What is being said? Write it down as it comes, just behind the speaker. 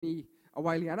me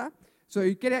away, Liana.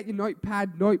 So get out your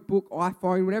notepad, notebook,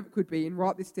 iPhone, whatever it could be, and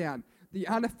write this down. The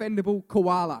unoffendable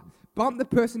koala. Bump the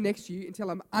person next to you and tell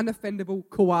them unoffendable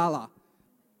koala.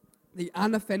 The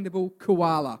unoffendable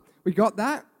koala. We got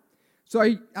that?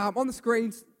 So on the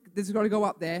screens, this is going to go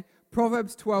up there.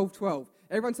 Proverbs 12:12.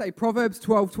 Everyone say Proverbs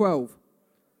 12:12.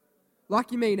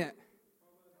 Like you mean it.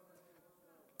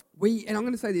 And I'm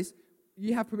going to say this.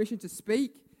 You have permission to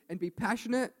speak and be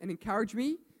passionate and encourage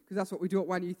me, because that's what we do at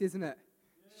One Youth, isn't it?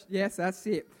 Yes, that's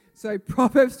it. So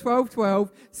Proverbs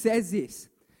 12:12 says this.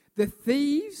 The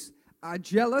thieves are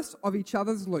jealous of each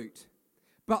other's loot,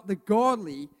 but the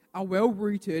godly are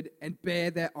well-rooted and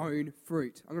bear their own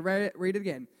fruit. I'm going to read it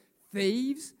again.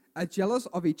 Thieves are jealous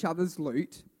of each other's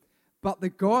loot, but the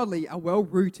godly are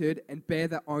well-rooted and bear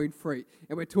their own fruit.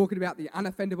 And we're talking about the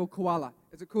unoffendable koala.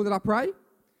 Is it cool that I pray?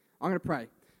 I'm going to pray.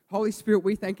 Holy Spirit,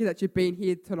 we thank you that you've been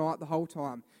here tonight the whole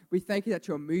time. We thank you that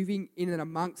you're moving in and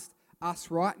amongst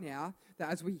us right now, that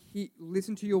as we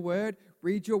listen to your word,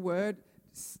 read your word,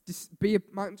 just be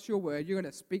amongst your word, you're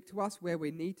going to speak to us where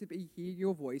we need to be, hear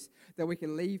your voice, that we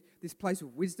can leave this place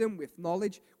of wisdom, with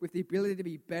knowledge, with the ability to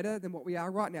be better than what we are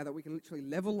right now, that we can literally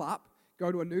level up,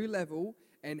 go to a new level,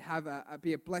 and have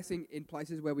be a blessing in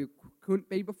places where we couldn't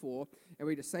be before. And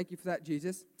we just thank you for that,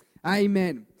 Jesus.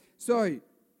 Amen. So,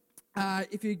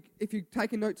 if you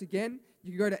take notes again,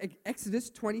 you can go to Exodus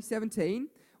 20:17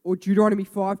 or Deuteronomy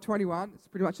 5:21. It's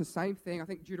pretty much the same thing. I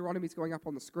think Deuteronomy is going up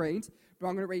on the screens, but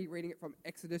I'm going to be reading it from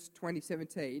Exodus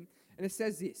 20:17. And it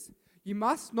says this: You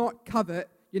must not covet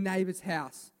your neighbor's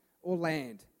house or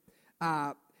land.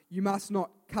 You must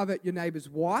not covet your neighbor's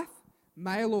wife,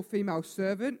 male or female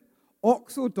servant,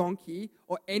 ox or donkey,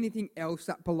 or anything else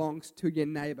that belongs to your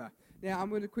neighbor. Now, I'm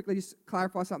going to quickly just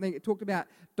clarify something. It talked about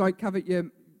don't covet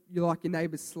your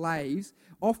neighbor's slaves.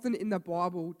 Often in the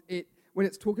Bible, when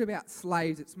it's talking about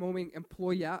slaves, it's more meaning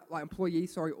employee,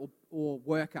 or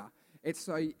worker. It's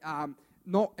so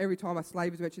not every time a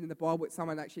slave is mentioned in the Bible, it's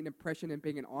someone actually an impression and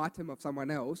being an item of someone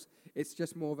else. It's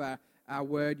just more of a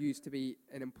word used to be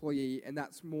an employee, and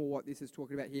that's more what this is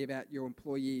talking about here, about your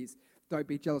employees. Don't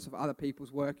be jealous of other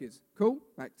people's workers. Cool?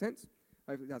 Makes sense?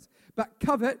 Hopefully it does. But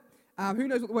covet, who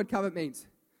knows what the word covet means?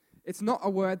 It's not a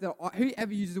word that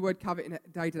whoever uses the word covet in a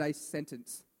day-to-day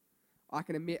sentence. I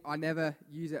can admit I never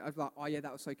use it. I was like, oh yeah,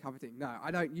 that was so coveting. No,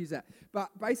 I don't use that. But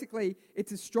basically,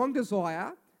 it's a strong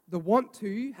desire, the want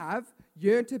to have,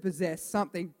 yearn to possess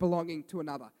something belonging to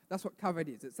another. That's what covet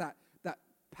is. It's that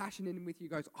passion in with you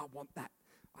goes, I want that.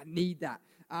 I need that.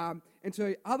 And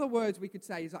so other words we could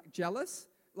say is like jealous.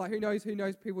 Like who knows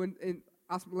people in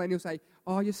us millennials say,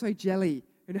 oh, you're so jelly.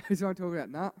 Who knows what I'm talking about?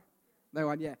 Nah. No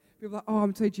one, yeah. People are like, oh,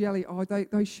 I'm so jelly. Oh,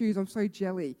 those shoes, I'm so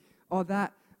jelly. Oh,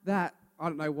 that, I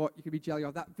don't know what you could be jelly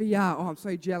of. That VR, oh, I'm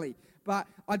so jelly. But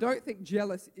I don't think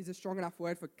jealous is a strong enough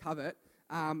word for covet.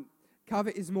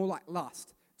 Covet is more like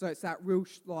lust. So it's that real,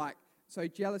 so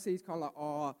jealousy is kind of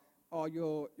like, oh,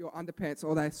 your underpants,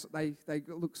 or they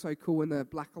look so cool in the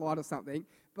black light or something.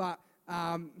 But,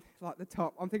 like the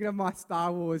top, I'm thinking of my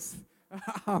Star Wars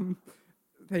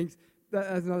things.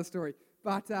 That's another story.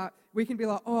 But we can be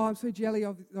like, oh, I'm so jelly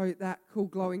of that cool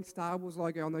glowing Star Wars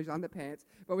logo on those underpants.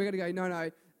 But we're going to go, no.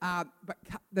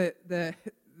 But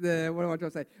the what am I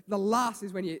trying to say? The lust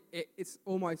is when it's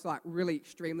almost like really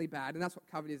extremely bad. And that's what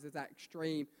covet is that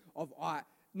extreme of,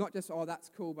 not just, oh, that's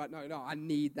cool, but no, I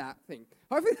need that thing.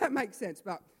 Hopefully that makes sense.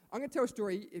 But I'm going to tell a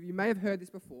story, if you may have heard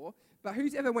this before, but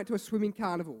who's ever went to a swimming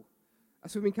carnival? A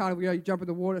swimming carnival, you jump in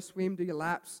the water, swim, do your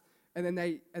laps, and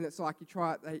it's like you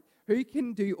try it. Who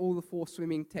can do all the 4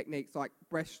 swimming techniques, like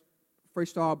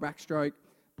freestyle, backstroke,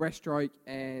 breaststroke,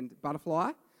 and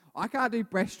butterfly? I can't do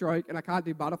breaststroke and I can't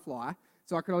do butterfly,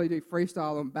 so I can only do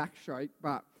freestyle and backstroke,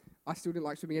 but I still didn't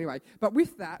like swimming anyway. But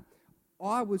with that,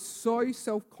 I was so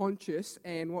self-conscious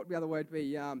and what would the other word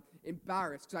be?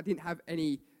 Embarrassed, because I didn't have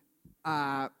any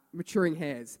maturing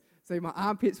hairs. So my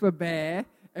armpits were bare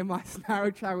and my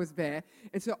narrow trail was bare.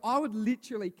 And so I would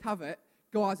literally covet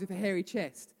guys with a hairy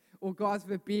chest, or guys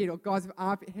with a beard, or guys with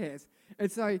armpit hairs.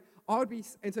 And so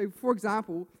for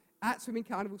example, at swimming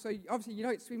carnival, so obviously you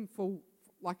don't swim full,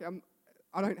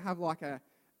 I don't have like a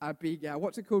big,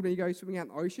 what's it called when you go swimming out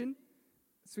in the ocean?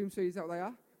 Swimsuit, is that what they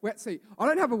are? Wetsuit. I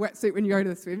don't have a wetsuit when you go to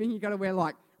the swimming. You got to wear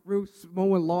like real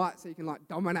small and light so you can like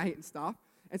dominate and stuff.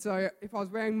 And so if I was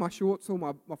wearing my shorts or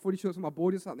my footy shorts or my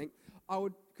board or something, I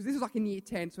would, because this was like in year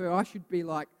 10, so I should be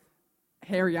like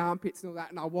hairy armpits and all that,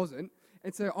 and I wasn't.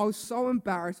 And so I was so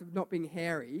embarrassed of not being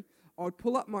hairy, I would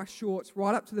pull up my shorts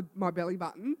right up to my belly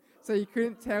button so you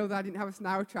couldn't tell that I didn't have a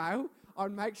snail trail. I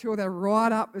would make sure they're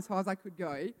right up as high as I could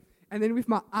go. And then with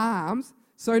my arms,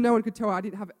 so no one could tell I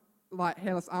didn't have like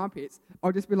hairless armpits, I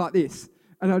would just be like this.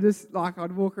 And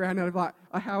I'd walk around and I'd be like,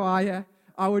 oh, how are you?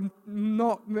 I would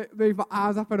not move my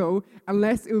arms up at all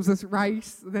unless it was this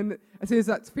race. Then as soon as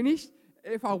that's finished,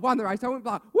 if I won the race, I wouldn't be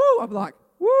like, woo! I'd be like,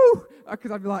 woo!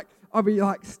 Because I'd be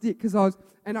like stick because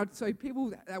so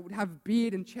people that would have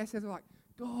beard and chest hairs are like,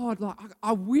 God, like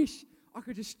I wish I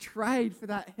could just trade for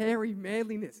that hairy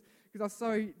manliness because I was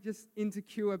so just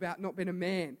insecure about not being a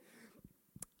man.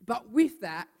 But with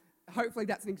that, hopefully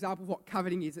that's an example of what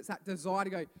coveting is. It's that desire to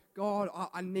go, God,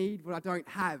 I need what I don't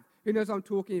have. Who knows what I'm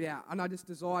talking about? And I just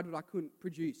desired what I couldn't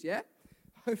produce, yeah?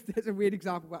 That's a weird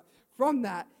example. But from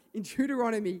that, in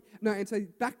Deuteronomy, and so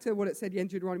back to what it said in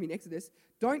Deuteronomy and Exodus,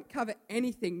 don't cover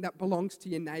anything that belongs to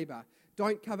your neighbour.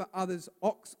 Don't cover others'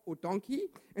 ox or donkey.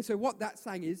 And so what that's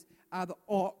saying is the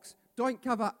ox, don't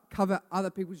cover other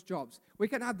people's jobs. We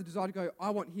can have the desire to go, I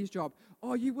want his job.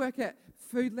 Oh, you work at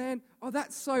Foodland? Oh,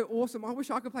 that's so awesome. I wish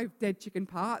I could play with dead chicken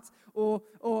parts. Or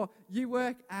you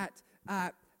work at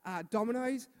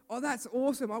Domino's? Oh, that's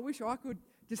awesome. I wish I could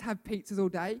just have pizzas all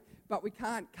day. But we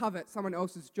can't covet someone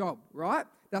else's job, right?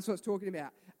 That's what it's talking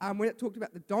about. When it talked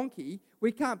about the donkey,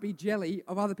 we can't be jelly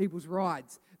of other people's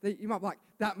rides. You might be like,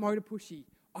 that motor pushy.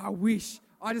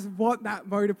 I just want that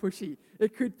motor pushy.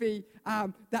 It could be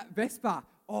that Vespa.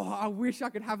 Oh, I wish I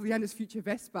could have Leanna's future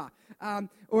Vespa.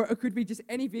 Or it could be just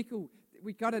any vehicle.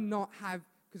 We got to not have,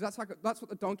 because that's what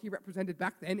the donkey represented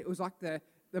back then. It was like the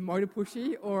motor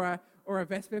pushy or a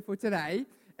Vespa for today.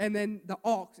 And then the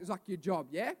ox is like your job,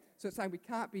 yeah? So it's saying we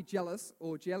can't be jealous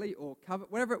or jelly or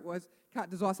covet, whatever it was, can't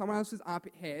desire someone else's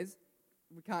armpit hairs.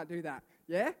 We can't do that,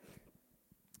 yeah?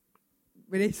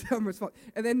 We need some response.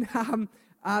 And then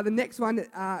the next one,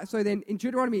 so then in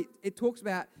Deuteronomy, it talks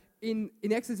about, in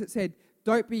Exodus it said,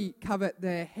 don't be covet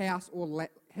their house or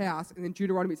house. And then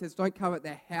Deuteronomy it says, don't covet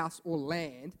their house or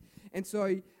land. And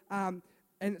so, but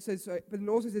it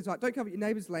also says, like, don't covet your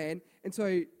neighbour's land. And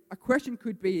so a question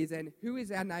could be is then, who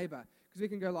is our neighbour? Because we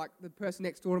can go like the person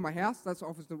next door to my house. That's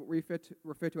often what we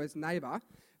refer to as neighbour.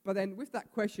 But then with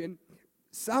that question,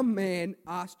 some man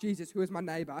asked Jesus, who is my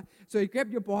neighbour? So you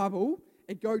grab your Bible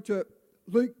and go to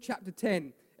Luke chapter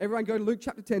 10. Everyone go to Luke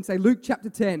chapter 10. Say Luke chapter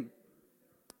 10.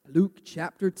 Luke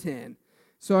chapter 10.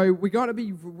 So we're going to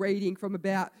be reading from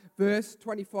about verse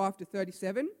 25 to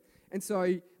 37. And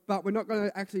so, but we're not going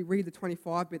to actually read the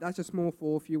 25 bit. That's just more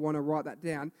for if you want to write that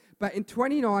down. But in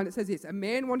 29, it says this. A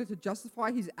man wanted to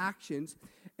justify his actions.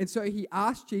 And so he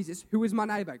asked Jesus, who is my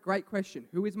neighbour? Great question.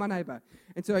 Who is my neighbour?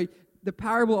 And so the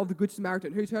parable of the Good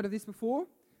Samaritan. Who's heard of this before?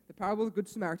 The parable of the Good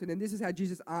Samaritan. And this is how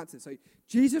Jesus answered. So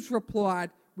Jesus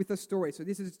replied with a story. So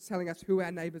this is telling us who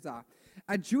our neighbours are.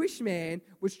 A Jewish man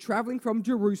was travelling from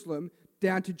Jerusalem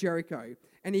down to Jericho,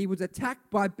 and he was attacked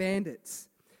by bandits.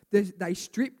 They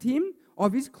stripped him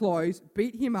of his clothes,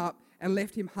 beat him up, and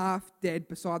left him half dead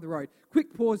beside the road.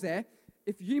 Quick pause there.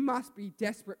 If you must be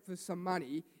desperate for some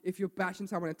money if you're bashing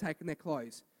someone and taking their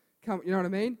clothes. You know what I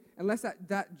mean? Unless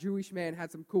that Jewish man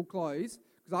had some cool clothes,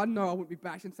 because I know I wouldn't be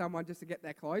bashing someone just to get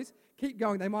their clothes. Keep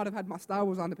going. They might have had my Star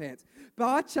Wars underpants.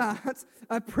 By chance,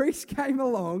 a priest came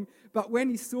along, but when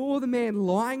he saw the man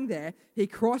lying there, he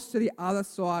crossed to the other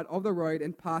side of the road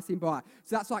and passed him by.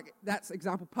 So that's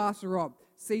example. Pastor Rob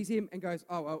sees him and goes,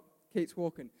 oh, well, keeps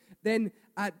walking. Then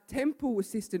a temple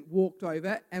assistant walked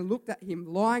over and looked at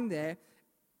him lying there,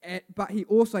 but he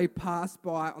also passed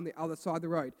by on the other side of the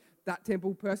road. That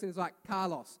temple person is like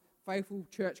Carlos, faithful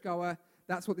churchgoer.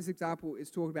 That's what this example is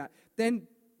talking about. Then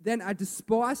a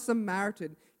despised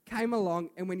Samaritan came along,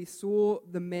 and when he saw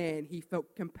the man, he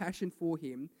felt compassion for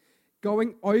him.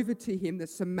 Going over to him, the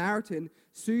Samaritan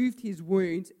soothed his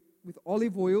wounds with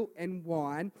olive oil and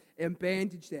wine and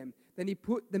bandaged them. Then he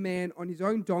put the man on his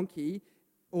own donkey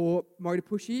or motor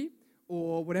pushy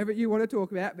or whatever you want to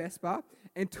talk about, Vespa,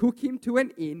 and took him to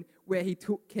an inn where he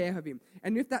took care of him.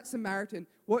 And with that Samaritan,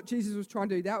 what Jesus was trying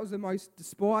to do, that was the most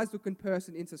despised-looking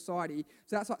person in society.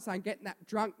 So that's like saying getting that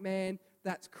drunk man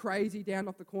that's crazy down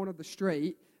off the corner of the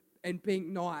street and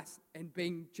being nice and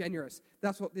being generous.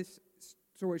 That's what this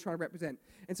story is trying to represent.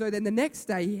 And so then the next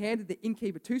day, he handed the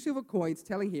innkeeper 2 silver coins,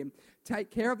 telling him, take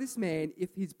care of this man.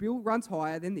 If his bill runs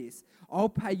higher than this, I'll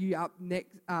pay you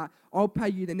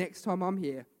the next time I'm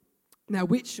here. Now,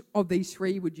 which of these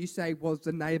 3 would you say was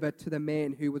the neighbour to the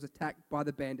man who was attacked by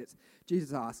the bandits?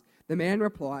 Jesus asked. The man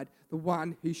replied, the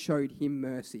one who showed him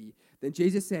mercy. Then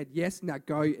Jesus said, yes, now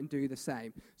go and do the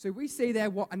same. So we see there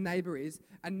what a neighbour is.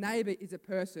 A neighbour is a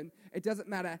person. It doesn't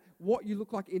matter what you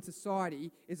look like in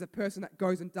society, is a person that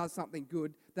goes and does something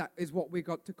good. That is what we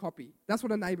got to copy. That's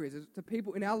what a neighbour is. It's the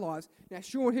people in our lives. Now,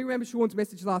 Sean, who remembers Sean's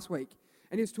message last week?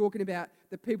 And he was talking about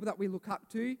the people that we look up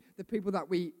to, the people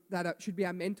that should be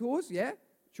our mentors, yeah?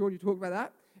 Sean, you talked about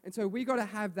that. And so we got to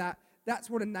have that That's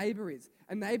what a neighbour is.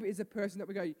 A neighbour is a person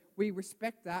that we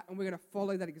respect that, and we're going to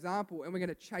follow that example, and we're going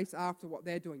to chase after what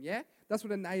they're doing, yeah? That's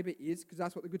what a neighbour is, because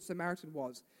that's what the Good Samaritan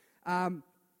was. And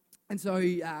so,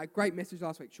 great message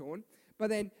last week, Sean. But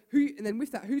then,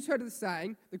 with that, who's heard of the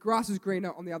saying, the grass is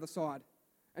greener on the other side?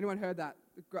 Anyone heard that?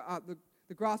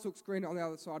 The grass looks greener on the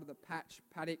other side of the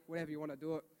paddock, whatever you want to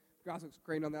do it. The grass looks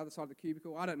green on the other side of the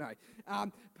cubicle. I don't know.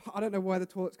 I don't know where the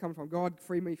toilet's coming from. God,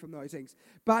 free me from those things.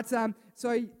 But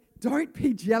so don't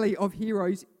be jelly of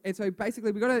heroes. And so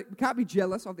basically, we can't be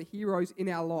jealous of the heroes in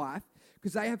our life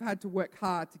because they have had to work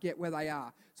hard to get where they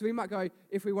are. So we might go,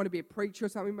 if we want to be a preacher or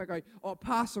something, we might go, oh,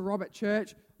 Pastor Rob at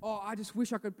church, oh, I just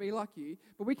wish I could be like you.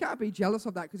 But we can't be jealous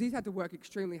of that because he's had to work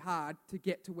extremely hard to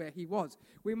get to where he was.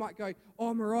 We might go,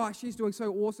 oh, Mariah, she's doing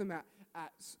so awesome at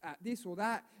this or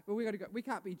that. But we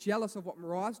can't be jealous of what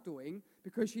Mariah's doing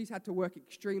because she's had to work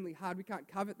extremely hard. We can't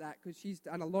covet that because she's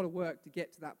done a lot of work to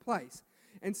get to that place.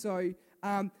 And so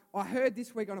I heard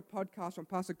this week on a podcast from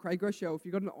Pastor Craig Rochelle, if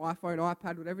you've got an iPhone,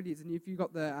 iPad, whatever it is, and if you've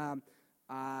got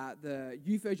the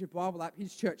Youth Version Bible app,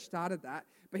 his church started that.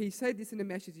 But he said this in a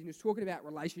message, and he was talking about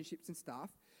relationships and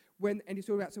stuff. And he's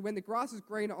talking about, so when the grass is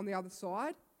greener on the other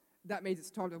side, that means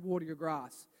it's time to water your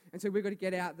grass. And so we've got to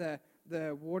get out the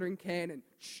watering can and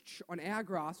on our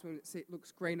grass when it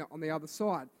looks greener on the other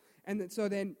side. And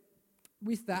then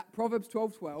with that, Proverbs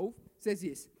 12:12 says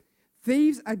this,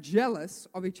 thieves are jealous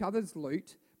of each other's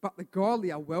loot, but the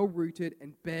godly are well-rooted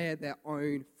and bear their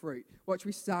own fruit. Which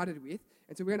we started with.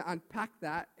 And so we're going to unpack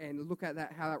that and look at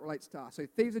that, how that relates to us. So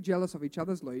thieves are jealous of each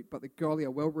other's loot, but the godly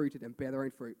are well-rooted and bear their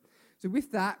own fruit. So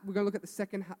with that, we're going to look at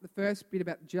the first bit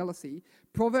about jealousy.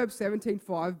 Proverbs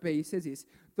 17:5b says this,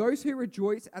 those who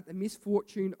rejoice at the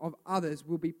misfortune of others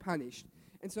will be punished.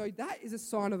 And so that is a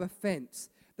sign of offense.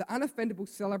 The unoffendable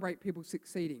celebrate people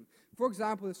succeeding. For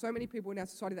example, there's so many people in our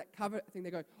society that covet a thing.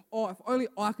 They go, oh, if only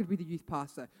I could be the youth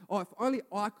pastor. Oh, if only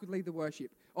I could lead the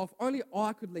worship. Oh, if only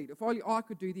I could lead. If only I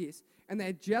could do this. And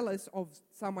they're jealous of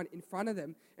someone in front of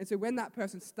them. And so when that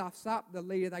person stuffs up the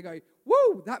leader, they go,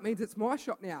 woo, that means it's my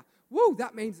shot now. Woo,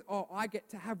 that means, oh, I get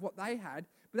to have what they had.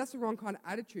 But that's the wrong kind of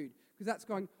attitude. Because that's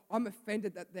going, I'm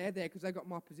offended that they're there because they got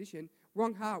my position.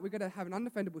 Wrong heart. We've got to have an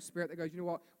unoffendable spirit that goes, you know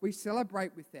what, we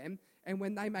celebrate with them. And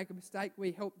when they make a mistake,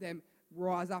 we help them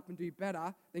rise up and do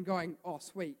better than going, oh,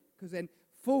 sweet. Because then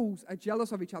fools are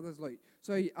jealous of each other's loot.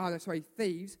 So,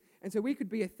 thieves. And so we could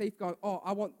be a thief going, oh,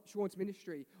 I want Sean's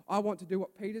ministry. I want to do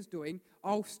what Peter's doing.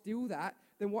 I'll steal that.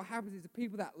 Then what happens is the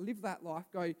people that live that life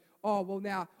go, oh, well,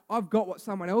 now I've got what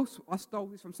someone else, I stole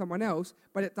this from someone else,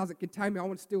 but it doesn't contain me. I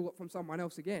want to steal it from someone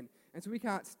else again. And so we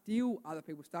can't steal other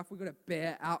people's stuff. We've got to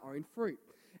bear our own fruit.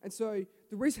 And so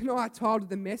the reason I titled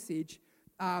the message,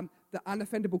 The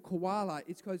Unoffendable Koala,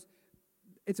 is because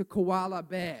it's a koala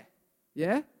bear.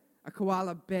 Yeah? A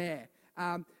koala bear.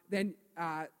 I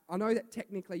know that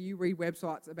technically you read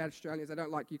websites about Australians. They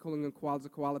don't like you calling them koalas a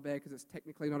koala bear because it's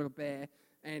technically not a bear,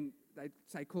 and they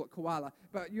say call it koala.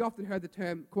 But you often heard the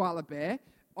term koala bear.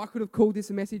 I could have called this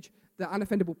a message, the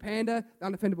unoffendable panda, the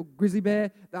unoffendable grizzly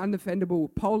bear, the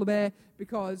unoffendable polar bear,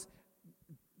 because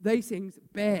these things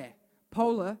bear.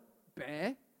 Polar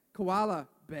bear, koala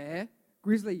bear,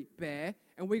 grizzly bear,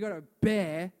 and we got to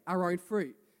bear our own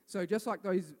fruit. So just like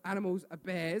those animals are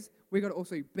bears, we got to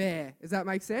also bear. Does that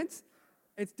make sense?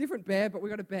 It's different bear, but we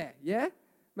got to bear. Yeah?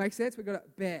 Makes sense? We got to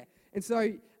bear. And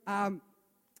so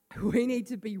we need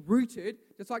to be rooted,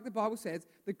 just like the Bible says,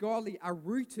 the godly are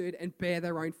rooted and bear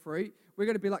their own fruit. We're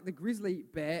going to be like the grizzly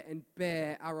bear and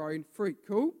bear our own fruit.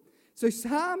 Cool? So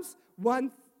Psalms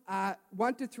 1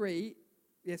 to 3,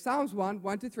 Psalms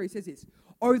 1 to 3 says this,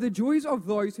 oh, the joys of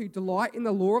those who delight in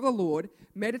the law of the Lord,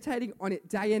 meditating on it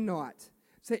day and night.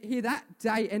 So hear that,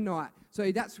 day and night.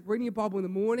 So that's reading your Bible in the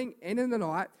morning and in the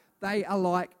night. They are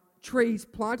like trees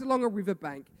planted along a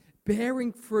riverbank,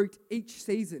 bearing fruit each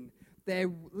season.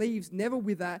 Their leaves never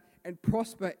wither and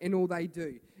prosper in all they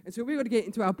do. And so we've got to get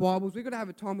into our Bibles. We've got to have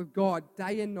a time with God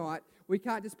day and night. We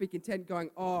can't just be content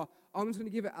going, oh, I'm just going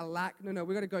to give it a lack. No,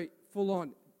 we've got to go full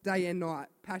on, day and night,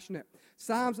 passionate.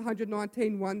 Psalms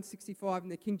 119, 165 in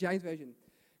the King James Version.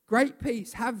 Great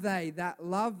peace have they that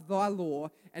love thy law,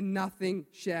 and nothing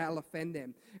shall offend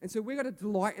them. And so we've got to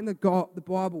delight in the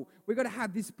Bible. We've got to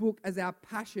have this book as our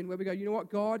passion, where we go, you know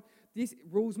what, God, this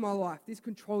rules my life. This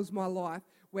controls my life,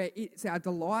 where it's our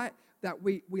delight that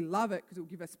we love it because it will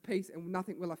give us peace and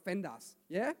nothing will offend us.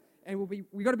 Yeah? And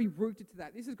we've got to be rooted to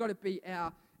that. This has got to be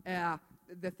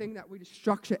the thing that we just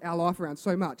structure our life around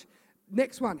so much.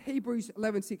 Next one, Hebrews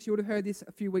 11:6. You would have heard this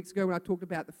a few weeks ago when I talked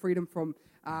about the freedom from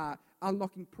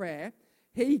unlocking prayer.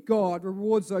 He, God,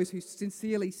 rewards those who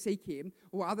sincerely seek him,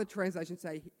 or other translations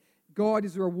say, God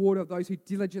is the rewarder of those who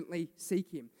diligently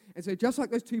seek him. And so just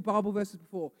like those 2 Bible verses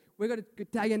before, we've got to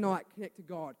day and night connect to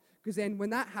God. Because then when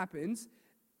that happens,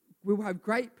 we will have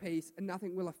great peace and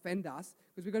nothing will offend us,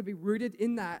 because we've got to be rooted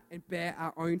in that and bear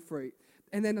our own fruit.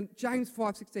 And then James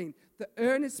 5:16, the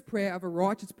earnest prayer of a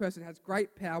righteous person has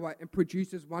great power and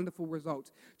produces wonderful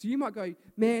results. So you might go,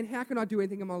 man, how can I do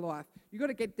anything in my life? You've got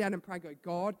to get down and pray and go,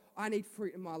 God, I need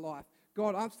fruit in my life.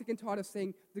 God, I'm sick and tired of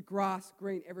seeing the grass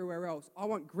green everywhere else. I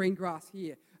want green grass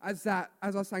here. As I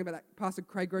was saying about that, Pastor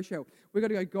Craig Groeschel, we've got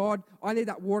to go, God, I need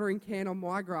that watering can on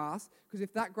my grass, because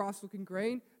if that grass is looking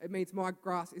green, it means my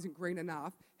grass isn't green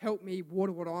enough. Help me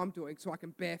water what I'm doing so I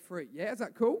can bear fruit. Yeah, is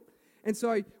that cool? And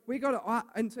so we got to,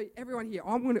 and so everyone here,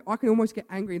 I can almost get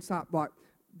angry and start like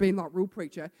being like real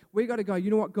preacher. We got to go,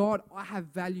 you know what, God, I have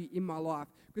value in my life.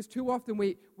 Because too often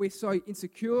we're so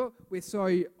insecure, we're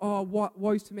so,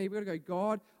 woe's to me. We got to go,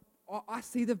 God, I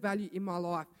see the value in my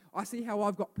life. I see how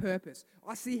I've got purpose.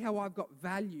 I see how I've got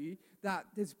value, that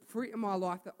there's fruit in my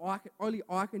life that only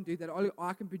I can do, that only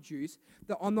I can produce,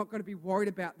 that I'm not going to be worried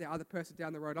about the other person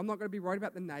down the road. I'm not going to be worried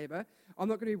about the neighbor. I'm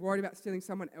not going to be worried about stealing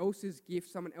someone else's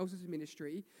gift, someone else's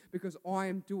ministry, because I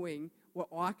am doing what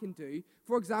I can do.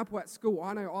 For example, at school,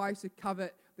 I know I used to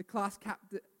covet the class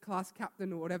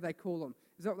captain or whatever they call them.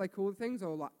 Is that what they call the things?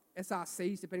 Or like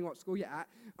SRCs, depending on what school you're at.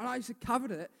 And I used to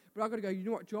covet it, but I've got to go, you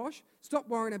know what, Josh? Stop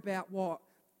worrying about what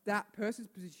that person's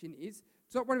position is.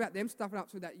 Stop worrying about them stuffing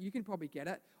up so that you can probably get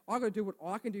it. I've got to do what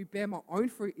I can do, bear my own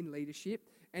fruit in leadership,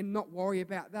 and not worry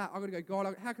about that. I've got to go,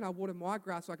 God, how can I water my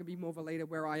grass so I can be more of a leader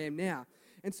where I am now?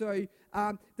 And so,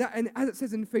 and as it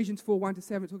says in Ephesians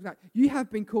 4:1-7, it talks about, you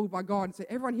have been called by God. And so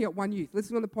everyone here at One Youth,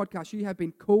 listening on the podcast, you have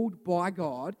been called by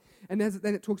God. And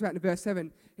then it talks about in verse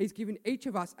 7, he's given each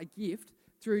of us a gift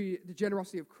through the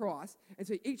generosity of Christ. And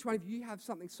so each one of you have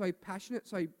something so passionate,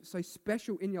 so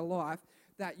special in your life,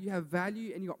 that you have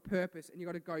value and you got purpose, and you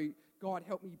got to go, God,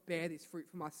 help me bear this fruit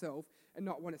for myself and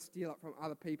not want to steal it from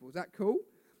other people. Is that cool?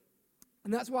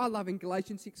 And that's why I love in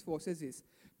Galatians 6:4 says this,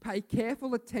 pay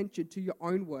careful attention to your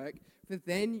own work, for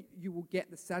then you will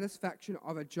get the satisfaction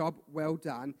of a job well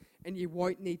done, and you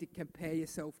won't need to compare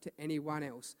yourself to anyone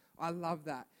else. I love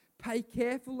that. Pay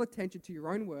careful attention to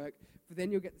your own work, for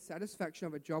then you'll get the satisfaction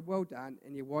of a job well done,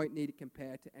 and you won't need to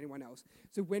compare to anyone else.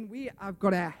 So when we have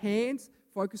got our hands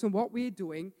focused on what we're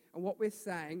doing and what we're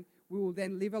saying, we will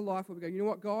then live a life where we go, you know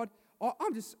what, God,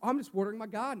 I'm just watering my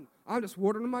garden. I'm just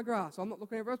watering my grass. I'm not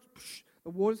looking everywhere else. The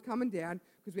water's coming down,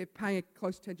 because we're paying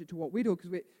close attention to what we do,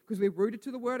 because we're rooted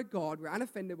to the Word of God, we're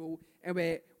unoffendable, and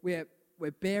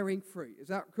we're bearing fruit. Is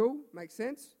that cool? Makes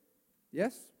sense?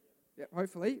 Yes? Yeah,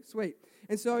 hopefully. Sweet.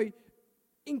 And so,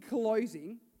 in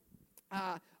closing,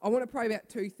 I want to pray about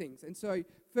 2 things. And so,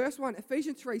 first one,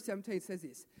 Ephesians 3:17 says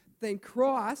this, then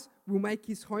Christ will make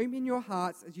his home in your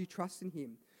hearts as you trust in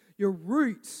him. Your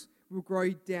roots will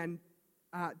grow down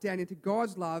into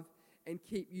God's love and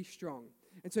keep you strong.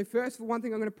 And so first, for one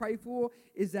thing I'm going to pray for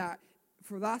is that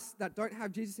for us that don't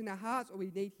have Jesus in our hearts, or we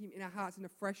need him in our hearts in a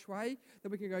fresh way, that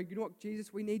we can go, you know what,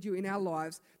 Jesus, we need you in our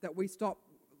lives, that we stop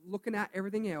looking at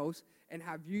everything else and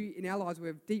have you in our lives. We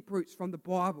have deep roots from the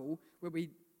Bible where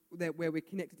we're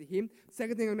connected to him.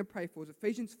 Second thing I'm going to pray for is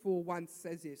Ephesians 4:1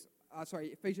 says this.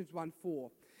 Ephesians 1:4.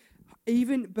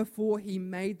 Even before he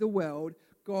made the world,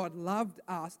 God loved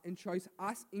us and chose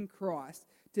us in Christ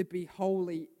to be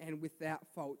holy and without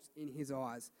faults in his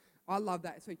eyes. I love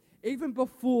that. So even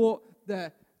before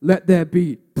the let there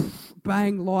be,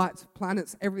 bang, lights,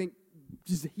 planets, everything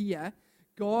just here,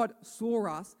 God saw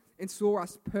us and saw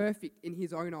us perfect in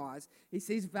his own eyes. He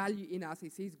sees value in us.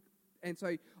 And so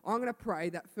I'm going to pray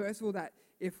that first of all, that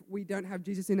if we don't have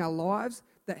Jesus in our lives,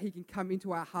 that he can come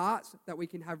into our hearts, that we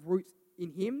can have roots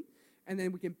in him, and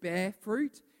then we can bear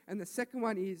fruit. And the second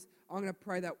one is, I'm going to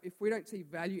pray that if we don't see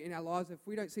value in our lives, if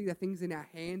we don't see the things in our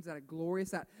hands that are glorious,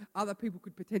 that other people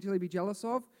could potentially be jealous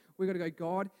of, we've got to go,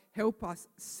 God, help us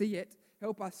see it.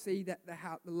 Help us see that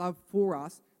the love for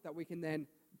us, that we can then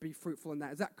be fruitful in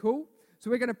that. Is that cool? So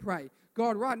we're going to pray.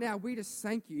 God, right now, we just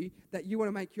thank you that you want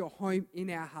to make your home in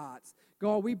our hearts.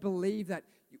 God, we believe that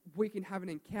we can have an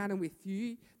encounter with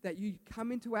you, that you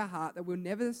come into our heart, that we're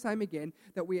never the same again,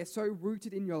 that we are so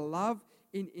rooted in your love,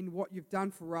 in what you've done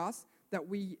for us, that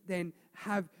we then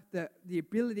have the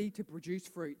ability to produce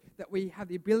fruit, that we have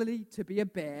the ability to be a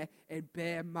bear and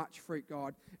bear much fruit,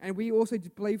 God. And we also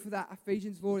believe for that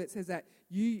Ephesians, Lord, it says that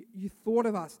you thought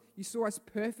of us, you saw us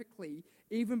perfectly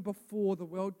even before the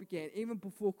world began, even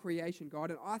before creation,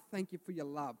 God. And I thank you for your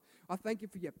love. I thank you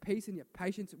for your peace and your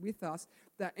patience with us,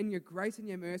 that in your grace and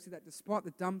your mercy, that despite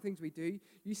the dumb things we do,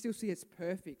 you still see us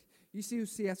perfect. You still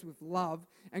see us with love.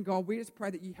 And God, we just pray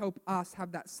that you help us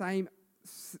have that same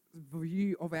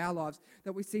view of our lives,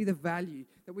 that we see the value,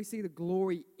 that we see the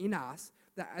glory in us,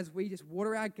 that as we just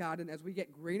water our garden, as we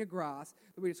get greener grass,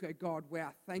 that we just go, God,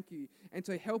 wow, thank you. And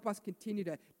so help us continue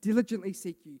to diligently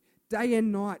seek you, day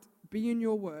and night, be in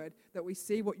your word, that we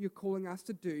see what you're calling us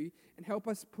to do, and help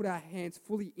us put our hands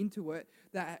fully into it,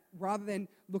 that rather than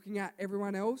looking at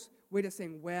everyone else, we're just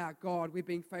saying, wow, God, we're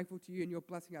being faithful to you and you're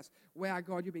blessing us. Wow,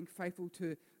 God, you're being faithful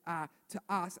to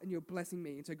us and you're blessing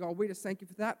me. And so, God, we just thank you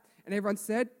for that. And everyone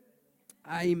said,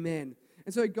 amen.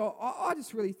 And so, God, I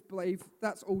just really believe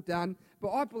that's all done.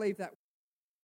 But I believe that